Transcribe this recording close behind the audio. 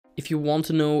if you want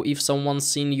to know if someone's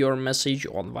seen your message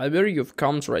on Viber, you've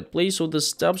come to the right place. So the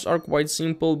steps are quite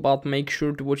simple, but make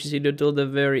sure to watch this video till the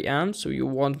very end so you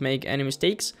won't make any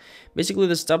mistakes. Basically,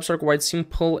 the steps are quite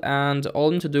simple, and all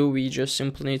we need to do, we just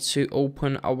simply need to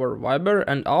open our Viber,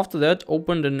 and after that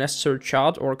open the necessary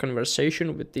chat or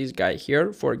conversation with this guy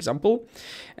here, for example.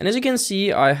 And as you can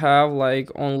see, I have like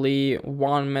only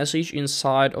one message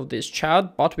inside of this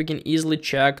chat, but we can easily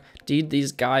check, did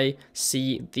this guy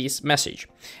see this message?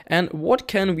 And what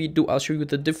can we do? I'll show you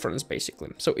the difference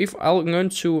basically. So if I'm going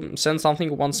to send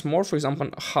something once more, for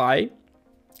example, hi,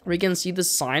 we can see the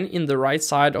sign in the right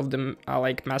side of the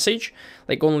like message,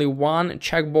 like only one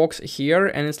checkbox here,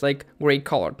 and it's like gray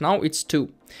colored. Now it's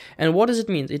two. And what does it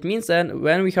mean? It means that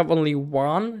when we have only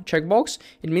one checkbox,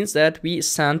 it means that we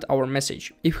sent our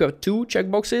message. If we have two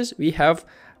checkboxes, we have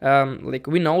like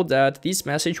we know that this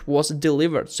message was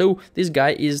delivered. So this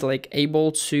guy is like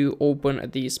able to open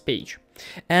this page.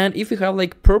 And if you have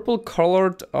like purple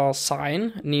colored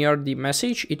sign near the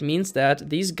message, it means that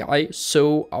this guy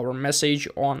saw our message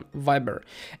on Viber.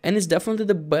 And it's definitely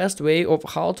the best way of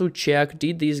how to check,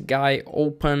 did this guy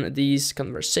open this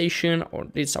conversation or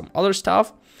did some other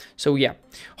stuff. So yeah,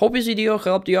 hope this video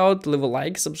helped you out. Leave a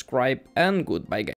like, subscribe, and goodbye guys.